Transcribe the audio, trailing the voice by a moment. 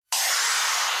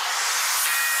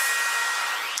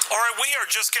All right, we are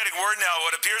just getting word now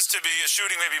what appears to be a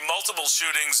shooting, maybe multiple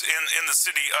shootings in the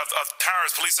city of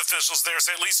Paris. Police officials there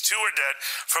say at least 2 are dead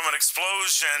from an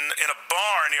explosion in a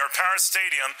bar near Paris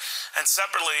Stadium, and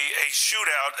separately a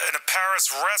shootout in a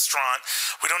Paris restaurant.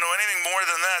 We don't know anything more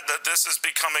than that this has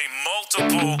become a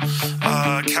multiple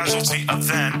casualty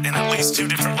event in at least 2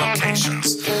 different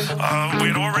locations. We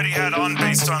had already had on,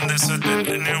 based on this, a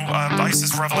new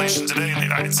ISIS revelation today in the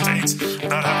United States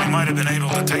about how we might have been able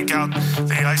to take out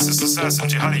the ISIS assassin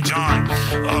Jihadi John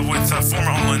with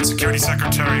former Homeland Security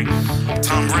Secretary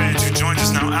Tom Ridge, who joins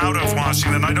us now out of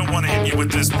Washington. I don't want to hit you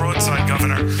with this broadside,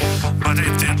 Governor, but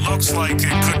it looks like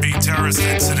it could be a terrorist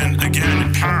incident again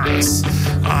in Paris.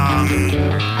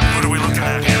 What are we looking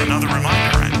at here? Another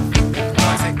reminder, right? Well,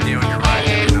 I think, Neil, you're right.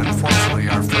 And unfortunately,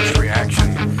 our first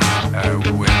reaction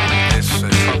when this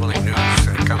troubling news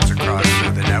comes across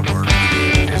the network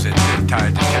is it's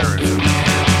tied to terrorism.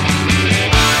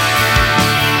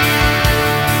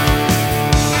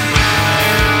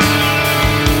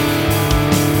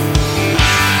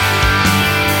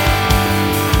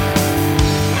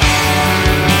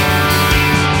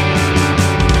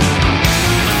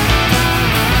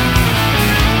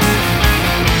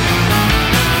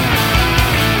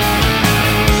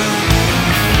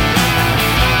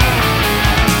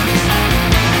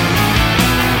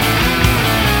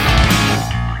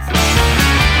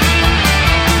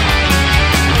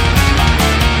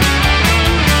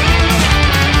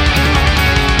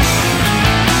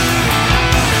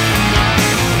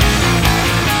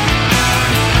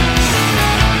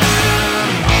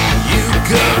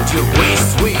 To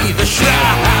waste with a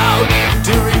shroud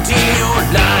to redeem your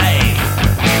life.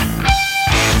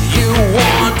 You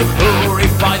want to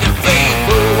purify the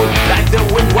faithful like the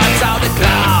wind wipes out the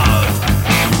cloud.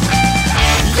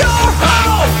 Your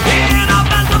hollow in a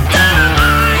mental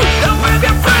dynamite that will be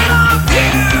afraid of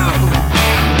you.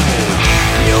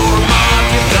 Your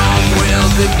martyrdom will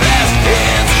be best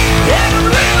hits and a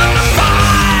rhythm to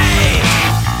fight.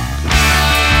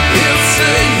 It's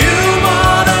a human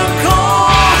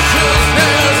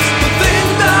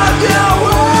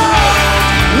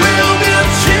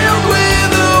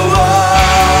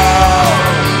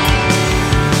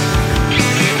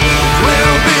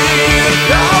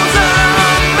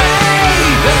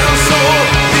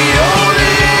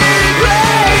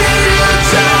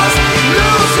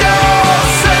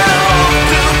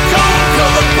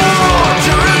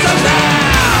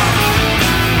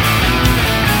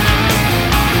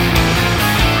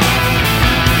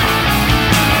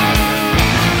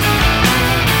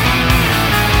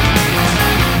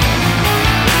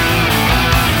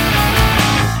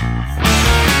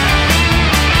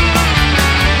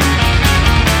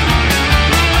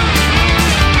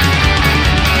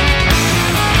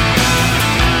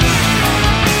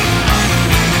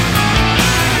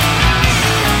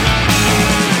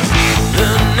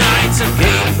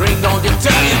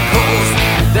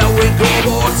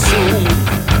soon.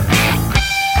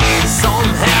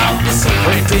 Somehow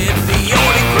disintegrated the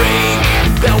only grain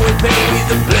that will pay with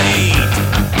the blame.